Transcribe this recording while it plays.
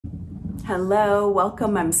Hello,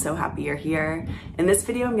 welcome. I'm so happy you're here. In this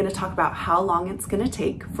video, I'm going to talk about how long it's going to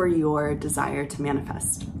take for your desire to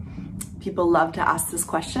manifest. People love to ask this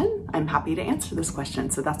question. I'm happy to answer this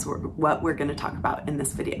question. So that's what we're going to talk about in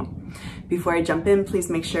this video. Before I jump in, please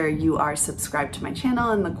make sure you are subscribed to my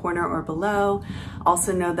channel in the corner or below.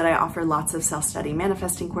 Also know that I offer lots of self-study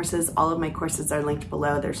manifesting courses. All of my courses are linked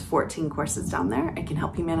below. There's 14 courses down there. I can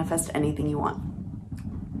help you manifest anything you want.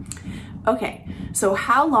 Okay, so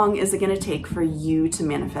how long is it going to take for you to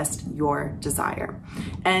manifest your desire?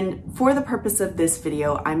 And for the purpose of this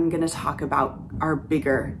video, I'm going to talk about our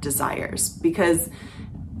bigger desires, because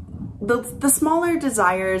the smaller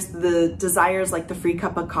desires, the desires like the free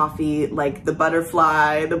cup of coffee, like the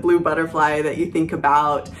butterfly, the blue butterfly that you think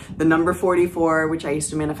about, the number 44, which I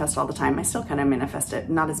used to manifest all the time. I still kind of manifest it,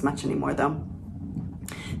 not as much anymore though.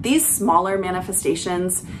 These smaller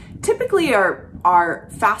manifestations typically are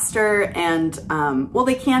faster and, well,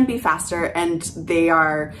 they can be faster, and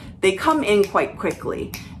they come in quite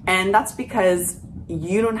quickly. And that's because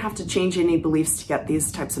you don't have to change any beliefs to get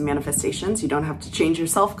these types of manifestations. You don't have to change your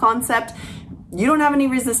self-concept. You don't have any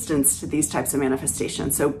resistance to these types of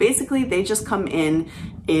manifestations. So basically they just come in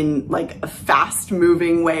like a fast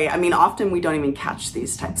moving way. I mean, often we don't even catch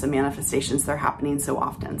these types of manifestations. They're happening so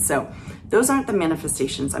often. So those aren't the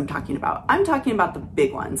manifestations I'm talking about. I'm talking about the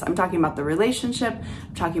big ones. I'm talking about the relationship.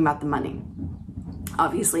 I'm talking about the money.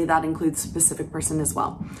 Obviously that includes a specific person as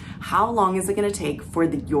well. How long is it going to take for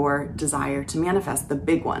your desire to manifest, the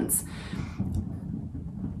big ones?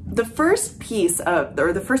 The first piece of,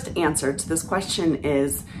 or the first answer to this question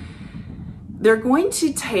is, they're going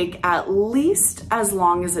to take at least as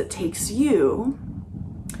long as it takes you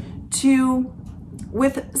to,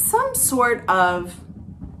 with some sort of,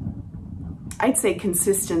 I'd say,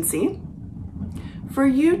 consistency, for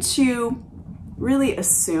you to really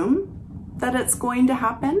assume that it's going to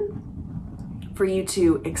happen, for you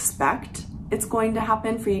to expect it's going to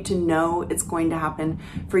happen, for you to know it's going to happen,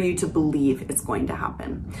 for you to believe it's going to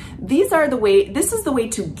happen. This is the way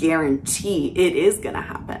to guarantee it is going to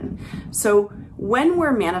happen. So when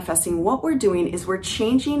we're manifesting, what we're doing is we're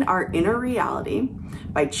changing our inner reality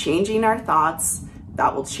by changing our thoughts.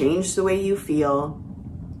 That will change the way you feel.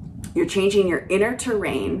 You're changing your inner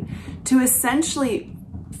terrain to essentially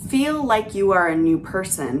feel like you are a new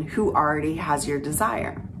person who already has your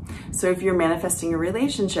desire. So if you're manifesting a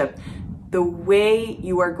relationship, the way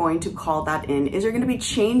you are going to call that in is you're going to be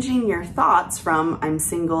changing your thoughts from I'm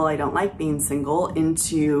single, I don't like being single,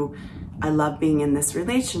 into I love being in this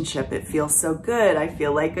relationship. It feels so good. I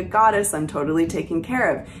feel like a goddess. I'm totally taken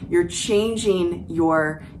care of. You're changing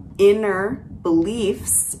your inner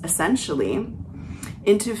beliefs essentially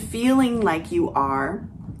into feeling like you are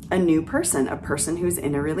a new person, a person who's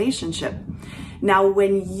in a relationship. Now,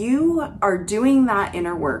 when you are doing that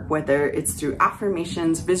inner work, whether it's through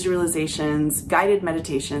affirmations, visualizations, guided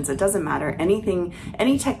meditations, it doesn't matter,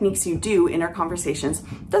 any techniques you do, inner conversations,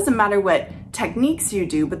 doesn't matter what techniques you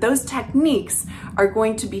do, but those techniques are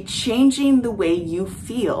going to be changing the way you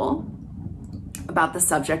feel about the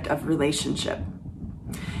subject of relationship.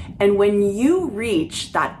 And when you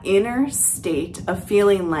reach that inner state of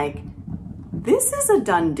feeling like, this is a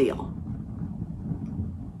done deal,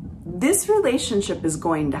 this relationship is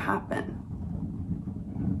going to happen,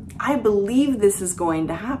 I believe this is going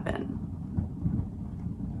to happen,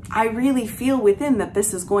 I really feel within that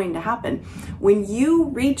this is going to happen. When you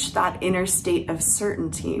reach that inner state of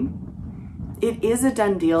certainty, it is a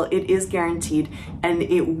done deal, it is guaranteed, and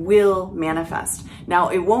it will manifest. Now,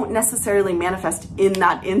 it won't necessarily manifest in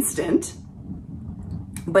that instant,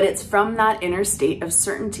 but it's from that inner state of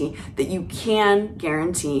certainty that you can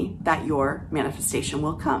guarantee that your manifestation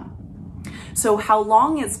will come. So how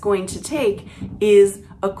long it's going to take is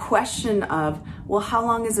a question of, well, how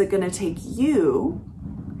long is it going to take you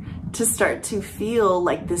to start to feel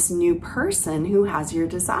like this new person who has your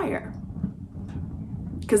desire?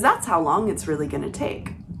 Because that's how long it's really going to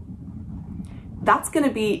take. That's going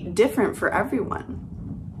to be different for everyone.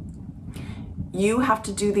 You have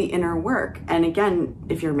to do the inner work. And again,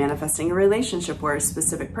 if you're manifesting a relationship or a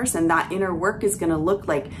specific person, that inner work is going to look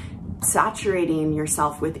like saturating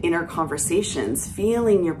yourself with inner conversations,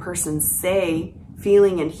 feeling your person say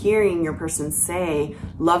feeling and hearing your person say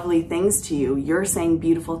lovely things to you. You're saying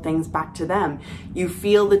beautiful things back to them. You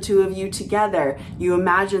feel the two of you together. You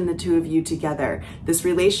imagine the two of you together. This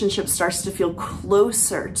relationship starts to feel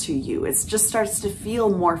closer to you. It just starts to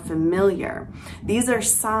feel more familiar. These are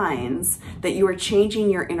signs that you are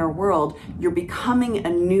changing your inner world. You're becoming a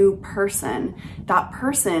new person. That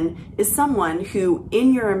person is someone who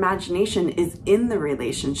in your imagination is in the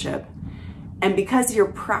relationship. And because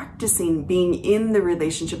you're practicing being in the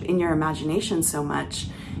relationship in your imagination so much,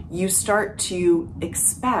 you start to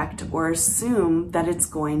expect or assume that it's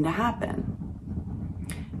going to happen.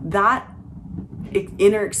 That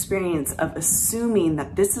inner experience of assuming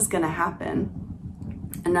that this is going to happen,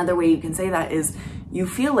 another way you can say that is you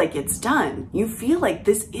feel like it's done. You feel like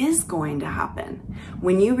this is going to happen.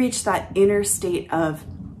 When you reach that inner state of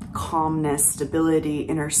calmness, stability,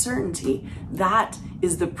 inner certainty, that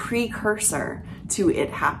is the precursor to it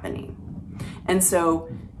happening. And so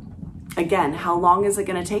again, how long is it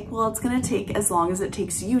going to take? Well, it's going to take as long as it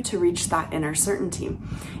takes you to reach that inner certainty.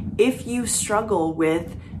 If you struggle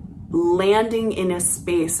with landing in a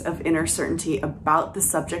space of inner certainty about the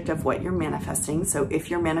subject of what you're manifesting, so if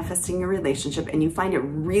you're manifesting a relationship and you find it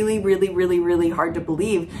really, really, really, really hard to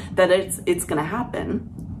believe that it's going to happen,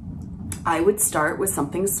 I would start with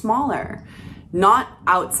something smaller. Not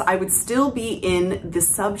outside, I would still be in the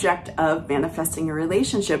subject of manifesting a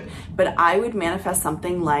relationship, but I would manifest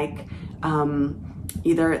something like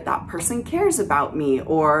either that person cares about me,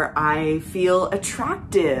 or I feel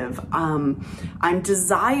attractive, I'm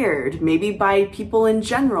desired, maybe by people in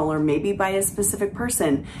general, or maybe by a specific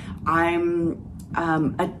person.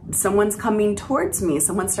 Someone's coming towards me,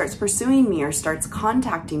 someone starts pursuing me or starts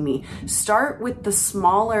contacting me. Start with the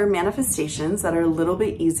smaller manifestations that are a little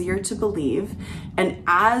bit easier to believe. And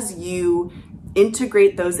as you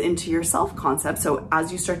integrate those into your self-concept, so as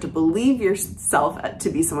you start to believe yourself to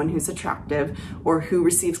be someone who's attractive, or who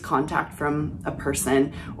receives contact from a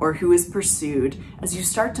person, or who is pursued, as you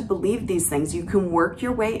start to believe these things, you can work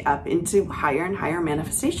your way up into higher and higher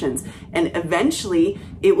manifestations. And eventually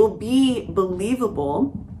it will be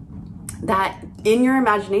believable that in your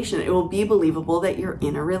imagination, it will be believable that you're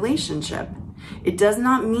in a relationship. It does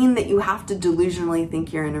not mean that you have to delusionally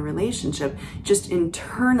think you're in a relationship. Just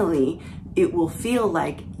internally, it will feel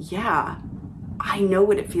like, yeah, I know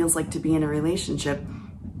what it feels like to be in a relationship.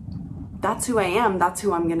 That's who I am. That's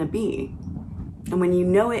who I'm going to be. And when you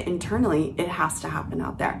know it internally, it has to happen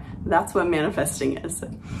out there. That's what manifesting is.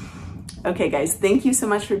 Okay, guys, thank you so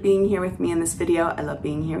much for being here with me in this video. I love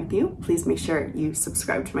being here with you. Please make sure you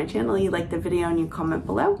subscribe to my channel, you like the video, and you comment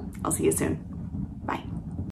below. I'll see you soon.